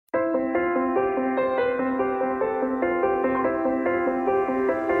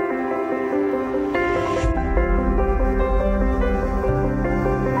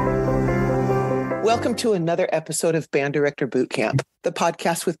Welcome to another episode of Band Director Bootcamp, the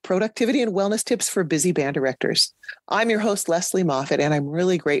podcast with productivity and wellness tips for busy band directors. I'm your host, Leslie Moffat, and I'm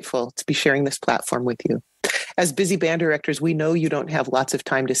really grateful to be sharing this platform with you. As busy band directors, we know you don't have lots of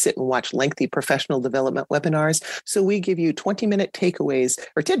time to sit and watch lengthy professional development webinars, so we give you 20-minute takeaways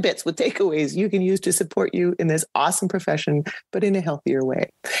or tidbits with takeaways you can use to support you in this awesome profession, but in a healthier way.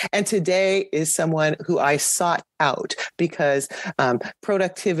 And today is someone who I sought out because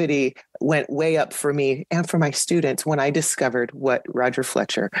productivity went way up for me and for my students when I discovered what Roger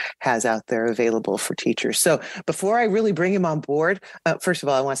Fletcher has out there available for teachers. So before I really bring him on board, first of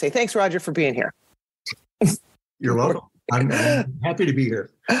all, I want to say thanks, Roger, for being here. You're welcome. I'm happy to be here.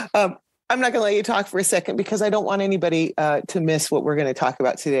 I'm not going to let you talk for a second because I don't want anybody to miss what we're going to talk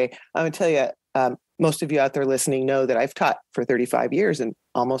about today. I'm going to tell you, most of you out there listening know that I've taught for 35 years, and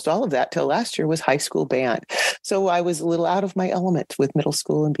almost all of that till last year was high school band. So I was a little out of my element with middle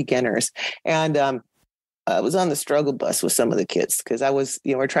school and beginners. And I was on the struggle bus with some of the kids because I was,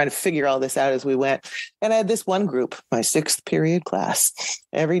 we're trying to figure all this out as we went. And I had this one group, my sixth period class,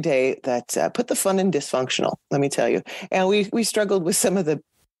 every day that put the fun in dysfunctional, let me tell you. And we struggled with some of the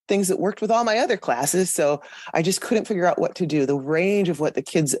things that worked with all my other classes. So I just couldn't figure out what to do. The range of what the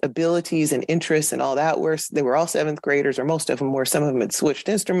kids' abilities and interests and all that were, they were all seventh graders, or most of them were. Some of them had switched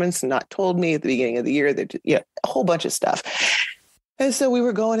instruments and not told me at the beginning of the year. That, a whole bunch of stuff. And so we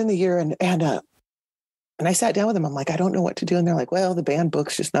were going in the year and I sat down with them. I'm like, I don't know what to do. And they're like, well, the band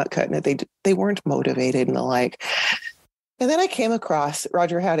book's just not cutting it. They weren't motivated and the like. And then I came across,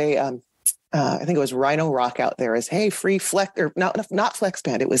 Roger had I think it was Rhino Rock out there as, hey, free flex, or not flex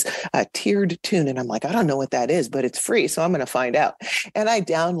band. It was a tiered tune. And I'm like, I don't know what that is, but it's free. So I'm going to find out. And I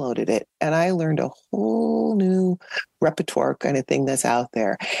downloaded it and I learned a whole new repertoire kind of thing that's out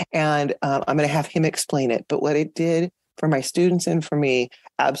there. And I'm going to have him explain it. But what it did for my students and for me,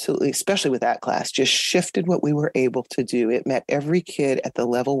 absolutely, especially with that class, just shifted what we were able to do. It met every kid at the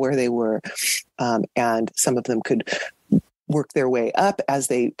level where they were. And some of them could work their way up as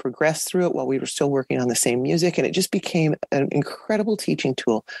they progressed through it while we were still working on the same music. And it just became an incredible teaching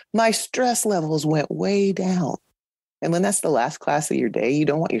tool. My stress levels went way down. And when that's the last class of your day, you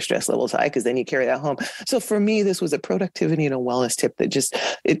don't want your stress levels high because then you carry that home. So for me, this was a productivity and a wellness tip that just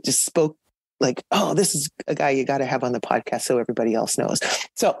spoke like, oh, this is a guy you got to have on the podcast so everybody else knows.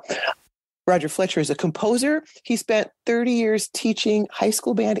 So Roger Fletcher is a composer. He spent 30 years teaching high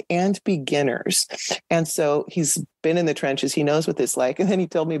school band and beginners. And so he's been in the trenches. He knows what it's like. And then he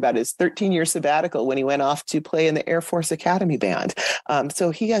told me about his 13-year sabbatical when he went off to play in the Air Force Academy band.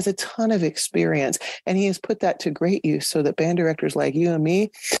 So he has a ton of experience, and he has put that to great use so that band directors like you and me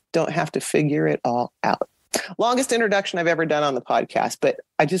don't have to figure it all out. Longest introduction I've ever done on the podcast, but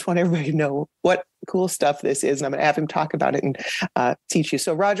I just want everybody to know what cool stuff this is. And I'm going to have him talk about it and teach you.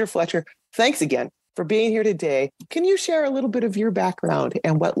 So Roger Fletcher, thanks again for being here today. Can you share a little bit of your background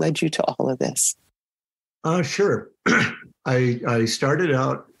and what led you to all of this? Sure. I started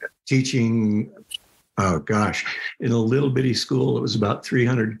out teaching, in a little bitty school. It was about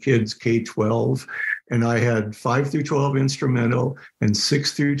 300 kids, K-12. And I had 5 through 12 instrumental and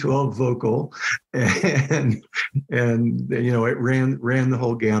 6 through 12 vocal. And it ran the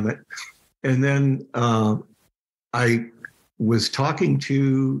whole gamut. And then I was talking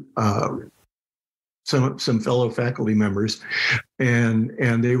to some fellow faculty members,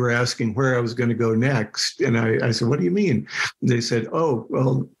 and they were asking where I was going to go next. And I said, what do you mean? And they said, oh,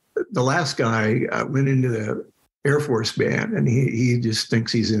 well, the last guy went into the Air Force band and he just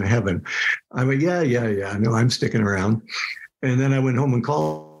thinks he's in heaven. I went, yeah. No, I'm sticking around. And then I went home and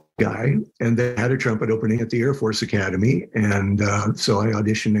called the guy, and they had a trumpet opening at the Air Force Academy. And so I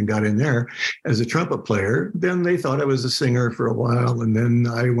auditioned and got in there as a trumpet player. Then they thought I was a singer for a while. And then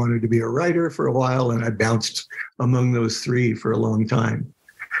I wanted to be a writer for a while. And I bounced among those three for a long time.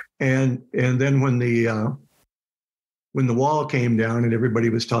 And then when the wall came down and everybody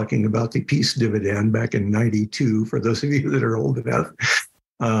was talking about the peace dividend back in 92, for those of you that are old enough,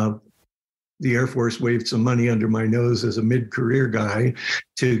 the Air Force waved some money under my nose as a mid-career guy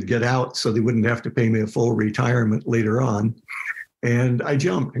to get out so they wouldn't have to pay me a full retirement later on. And I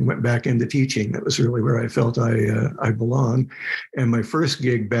jumped and went back into teaching. That was really where I felt I belonged. And my first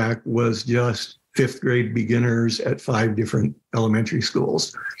gig back was just 5th grade beginners at 5 different elementary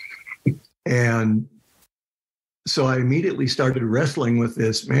schools. And so I immediately started wrestling with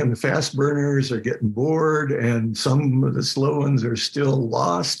this. Man, the fast burners are getting bored, and some of the slow ones are still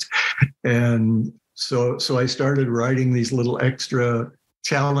lost. And so I started writing these little extra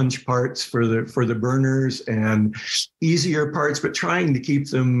challenge parts for the burners and easier parts, but trying to keep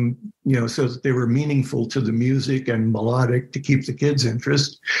them, so that they were meaningful to the music and melodic to keep the kids'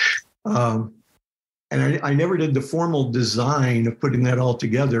 interest. I never did the formal design of putting that all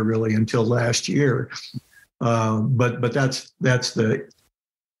together really until last year. But that's the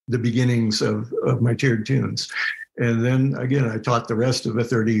beginnings of my tiered tunes. And then again, I taught the rest of a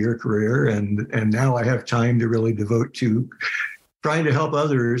 30-year career, and now I have time to really devote to trying to help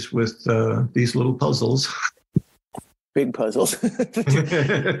others with these little puzzles. Big puzzles.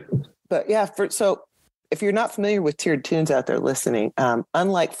 But yeah, so if you're not familiar with tiered tunes out there listening,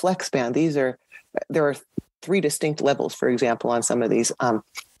 unlike flex band, there are 3 distinct levels, for example, on some of these. And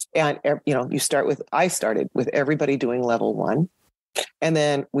I started with everybody doing level 1. And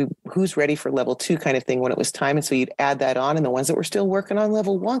then who's ready for level 2 kind of thing when it was time. And so you'd add that on, and the ones that were still working on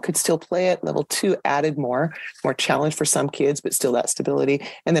level 1 could still play it. Level 2 added more challenge for some kids, but still that stability.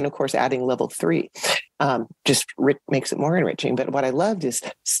 And then of course, adding level 3 just makes it more enriching. But what I loved is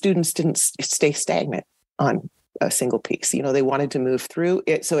students didn't stay stagnant on a single piece. They wanted to move through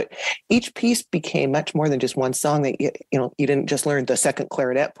it. So each piece became much more than just one song. That you didn't just learn the second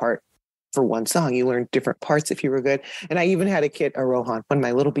clarinet part for one song. You learned different parts if you were good. And I even had a kid, a Rohan, one of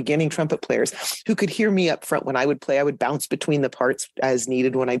my little beginning trumpet players, who could hear me up front when I would play. I would bounce between the parts as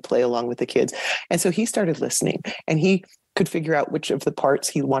needed when I'd play along with the kids. And so he started listening, and he could figure out which of the parts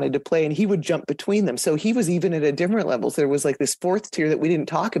he wanted to play, and he would jump between them. So he was even at a different level. So there was like this 4th tier that we didn't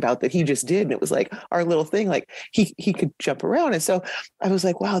talk about that he just did. And it was like our little thing, like he could jump around. And so I was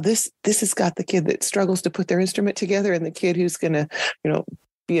like, wow, this has got the kid that struggles to put their instrument together and the kid who's going to,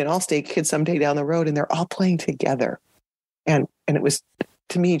 be an all-state kid someday down the road, and they're all playing together. And it was,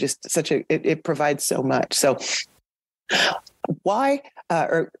 to me, just it provides so much. So why,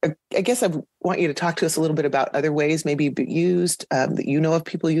 or I guess I want you to talk to us a little bit about other ways maybe used, that of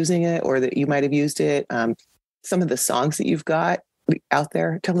people using it, or that you might have used it, some of the songs that you've got out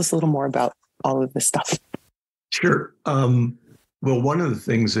there. Tell us a little more about all of this stuff. Sure. Well, one of the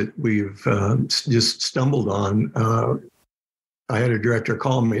things that we've just stumbled on, I had a director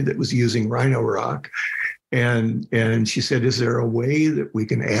call me that was using Rhino Rock, and she said, "Is there a way that we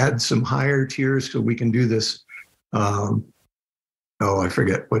can add some higher tiers so we can do this?" I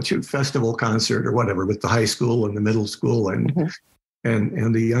forget festival concert or whatever with the high school and the middle school and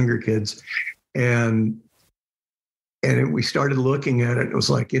and the younger kids, and we started looking at it. And it was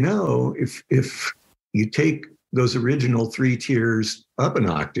like, if you take those original 3 tiers up an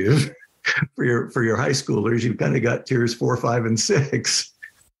octave. For your high schoolers, you've kind of got tiers 4, 5, and 6.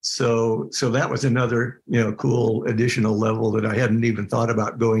 So that was another cool additional level that I hadn't even thought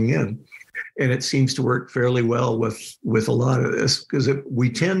about going in, and it seems to work fairly well with a lot of this, because we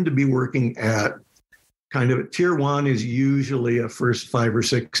tend to be working at kind of tier 1 is usually a first 5 or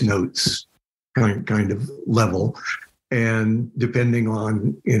 6 notes kind of level, and depending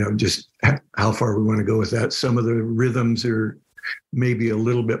on just how far we want to go with that, some of the rhythms are maybe a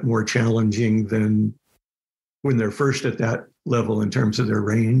little bit more challenging than when they're first at that level in terms of their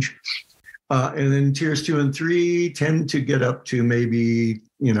range. And then tiers 2 and 3 tend to get up to maybe,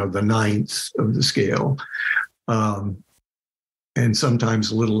 the 9ths of the scale. And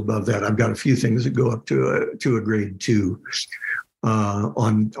sometimes a little above that. I've got a few things that go up to a grade 2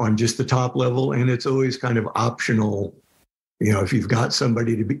 on just the top level. And it's always kind of optional. If you've got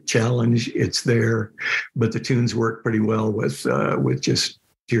somebody to be challenged, it's there. But the tunes work pretty well with just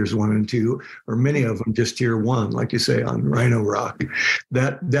tiers 1 and 2, or many of them just tier 1, like you say on Rhino Rock.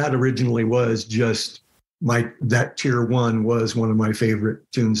 That originally was just that tier 1 was one of my favorite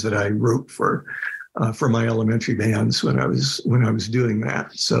tunes that I wrote for my elementary bands when I was doing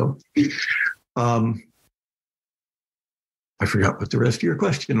that. So I forgot what the rest of your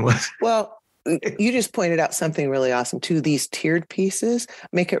question was. Well, you just pointed out something really awesome too. These tiered pieces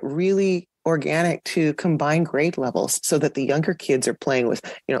make it really organic to combine grade levels, so that the younger kids are playing with,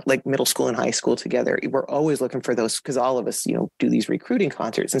 like middle school and high school together. We're always looking for those, because all of us, do these recruiting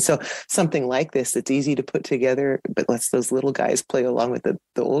concerts. And so something like this, that's easy to put together, but lets those little guys play along with the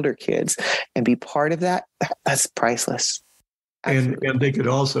older kids and be part of that. That's priceless. And they could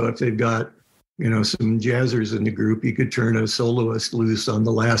also, if they've got, some jazzers in the group, you could turn a soloist loose on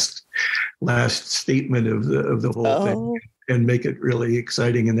the last statement of the whole thing and make it really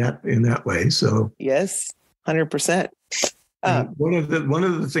exciting in that way. So yes, 100%. One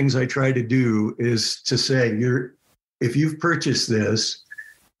of the things I try to do is to say, if you've purchased this,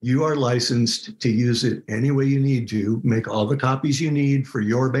 you are licensed to use it any way you need to. Make all the copies you need for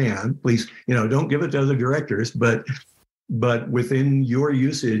your band. Please, don't give it to other directors, but within your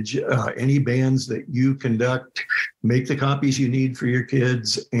usage, any bands that you conduct, make the copies you need for your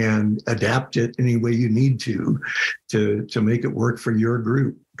kids and adapt it any way you need to make it work for your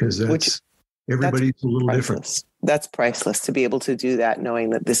group. Because Everybody's a little priceless. different. That's priceless to be able to do that, knowing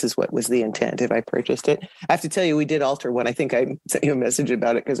that this is what was the intent if I purchased it. I have to tell you, we did alter one. I think I sent you a message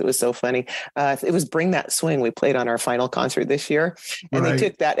about it because it was so funny. It was Bring That Swing. We played on our final concert this year. And They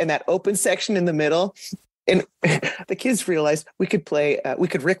took that and that open section in the middle. And the kids realized we could play, we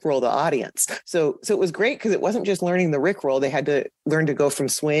could Rickroll the audience. So it was great because it wasn't just learning the Rickroll. They had to learn to go from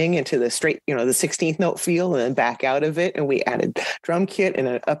swing into the straight, the 16th note feel and then back out of it. And we added drum kit and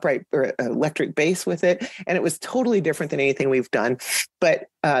an upright or electric bass with it. And it was totally different than anything we've done. But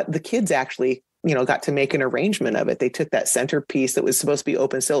the kids actually, got to make an arrangement of it. They took that centerpiece that was supposed to be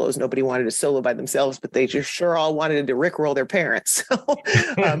open solos. Nobody wanted to solo by themselves, but they just sure all wanted to Rickroll their parents.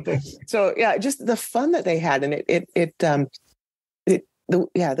 So yeah, just the fun that they had. And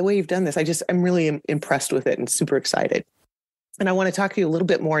the way you've done this, I'm really impressed with it and super excited. And I want to talk to you a little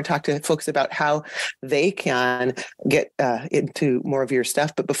bit more and talk to folks about how they can get into more of your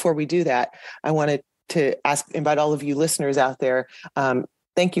stuff. But before we do that, I wanted to invite all of you listeners out there.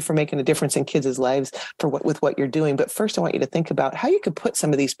 Thank you for making a difference in kids' lives with what you're doing. But first, I want you to think about how you could put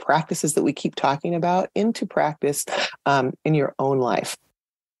some of these practices that we keep talking about into practice in your own life.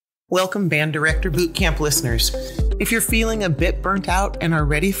 Welcome, Band Director Bootcamp listeners. If you're feeling a bit burnt out and are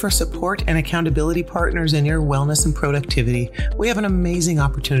ready for support and accountability partners in your wellness and productivity, we have an amazing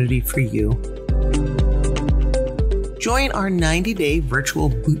opportunity for you. Join our 90-day virtual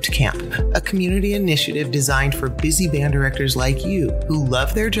boot camp, a community initiative designed for busy band directors like you who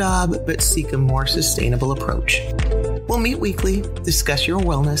love their job but seek a more sustainable approach. We'll meet weekly, discuss your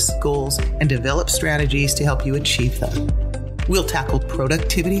wellness goals, and develop strategies to help you achieve them. We'll tackle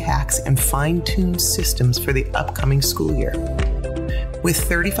productivity hacks and fine-tune systems for the upcoming school year. With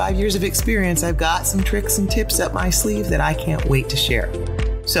 35 years of experience, I've got some tricks and tips up my sleeve that I can't wait to share.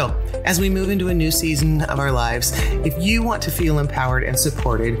 So, as we move into a new season of our lives, if you want to feel empowered and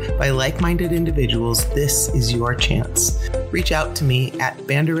supported by like-minded individuals, this is your chance. Reach out to me at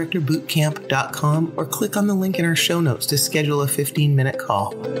banddirectorbootcamp.com or click on the link in our show notes to schedule a 15-minute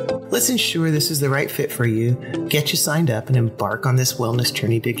call. Let's ensure this is the right fit for you, get you signed up, and embark on this wellness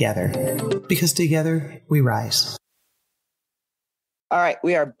journey together. Because together, we rise. All right,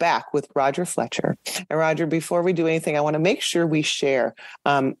 we are back with Roger Fletcher. And Roger, before we do anything, I want to make sure we share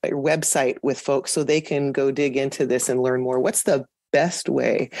your website with folks so they can go dig into this and learn more. What's the best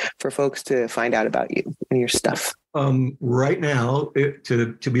way for folks to find out about you and your stuff? Right now,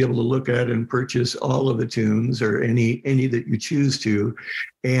 to be able to look at and purchase all of the tunes or any that you choose to,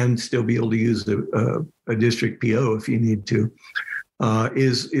 and still be able to use a district PO if you need to,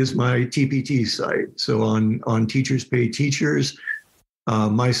 is my TPT site. So on Teachers Pay Teachers,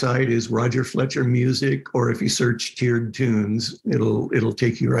 my site is Roger Fletcher Music, or if you search tiered tunes, it'll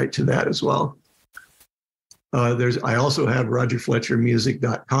take you right to that as well. I also have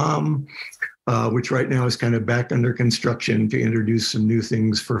rogerfletchermusic.com, which right now is kind of back under construction to introduce some new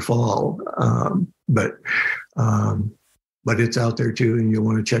things for fall. But it's out there too, and you'll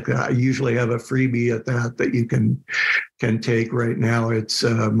want to check that out. I usually have a freebie at that you can take right now. It's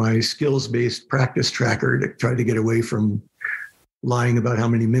my skills-based practice tracker to try to get away from lying about how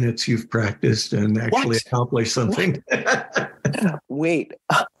many minutes you've practiced and actually accomplish something. Wait,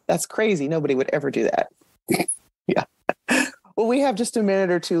 that's crazy. Nobody would ever do that. Yeah. Well, we have just a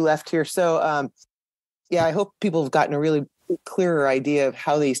minute or two left here. So, I hope people have gotten a really clearer idea of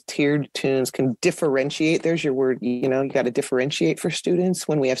how these tiered tunes can differentiate. There's your word. You got to differentiate for students.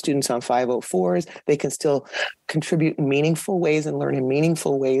 When we have students on 504s, they can still contribute in meaningful ways and learn in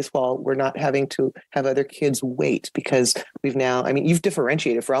meaningful ways while we're not having to have other kids wait, because we've now, you've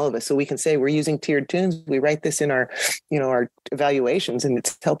differentiated for all of us. So we can say we're using tiered tunes. We write this in our evaluations, and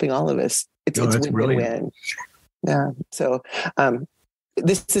it's helping all of us. It's win-win. Yeah. So,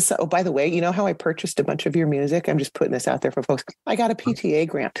 this is, by the way, you know how I purchased a bunch of your music? I'm just putting this out there for folks. I got a PTA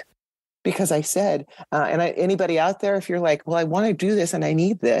grant because I said, anybody out there, if you're like, well, I want to do this and I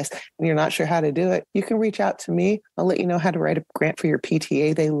need this, and you're not sure how to do it, you can reach out to me. I'll let you know how to write a grant for your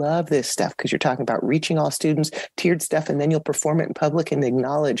PTA. They love this stuff because you're talking about reaching all students, tiered stuff, and then you'll perform it in public and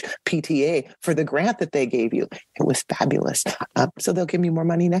acknowledge PTA for the grant that they gave you. It was fabulous. So they'll give me more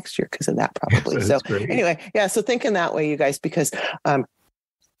money next year because of that, probably. So anyway, so think in that way, you guys, because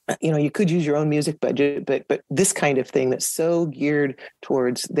you could use your own music budget, but this kind of thing that's so geared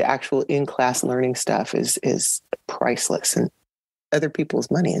towards the actual in-class learning stuff is priceless, and other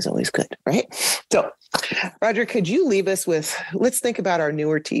people's money is always good, right? So, Roger, could you leave us with, let's think about our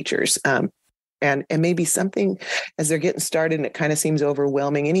newer teachers, and maybe something as they're getting started and it kind of seems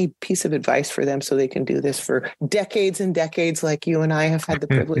overwhelming, any piece of advice for them so they can do this for decades and decades like you and I have had the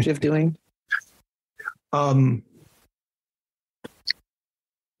privilege of doing?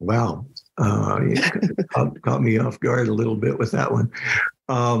 Wow. It caught me off guard a little bit with that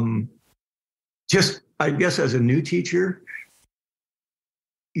one. Just, I guess, as a new teacher,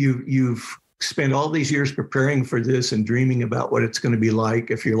 you've spent all these years preparing for this and dreaming about what it's going to be like.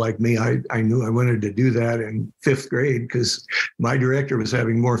 If you're like me, I knew I wanted to do that in 5th grade because my director was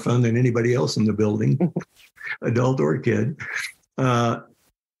having more fun than anybody else in the building, adult or kid.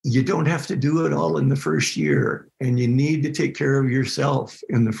 You don't have to do it all in the first year, and you need to take care of yourself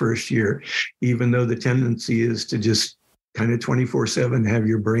in the first year, even though the tendency is to just kind of 24/7 have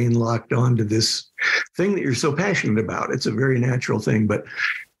your brain locked onto this thing that you're so passionate about. It's a very natural thing, but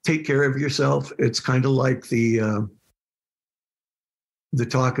take care of yourself. It's kind of like the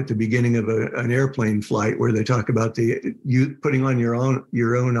talk at the beginning of an airplane flight where they talk about you putting on your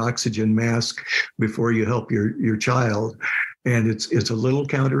own oxygen mask before you help your child. And it's a little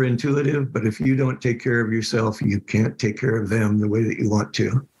counterintuitive, but if you don't take care of yourself, you can't take care of them the way that you want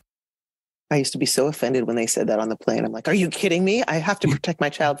to. I used to be so offended when they said that on the plane. I'm like, are you kidding me? I have to protect my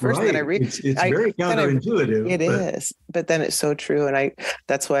child first. Right. And then I read. It's very counterintuitive. It is. But then it's so true. And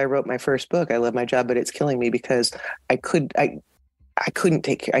that's why I wrote my first book. I love my job, but it's killing me because I didn't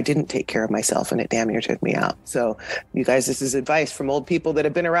take care of myself, and it damn near took me out. So you guys, this is advice from old people that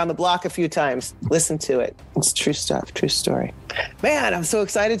have been around the block a few times. Listen to it. It's true stuff, true story. Man, I'm so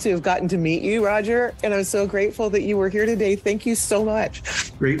excited to have gotten to meet you, Roger. And I'm so grateful that you were here today. Thank you so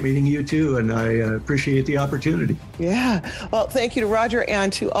much. Great meeting you too. And I appreciate the opportunity. Yeah. Well, thank you to Roger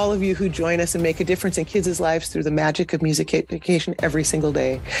and to all of you who join us and make a difference in kids' lives through the magic of music education every single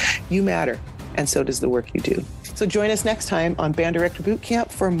day. You matter. And so does the work you do. So join us next time on Band Director Boot Camp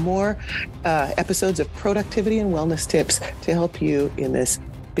for more episodes of productivity and wellness tips to help you in this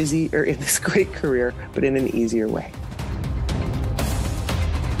busy or in this great career, but in an easier way.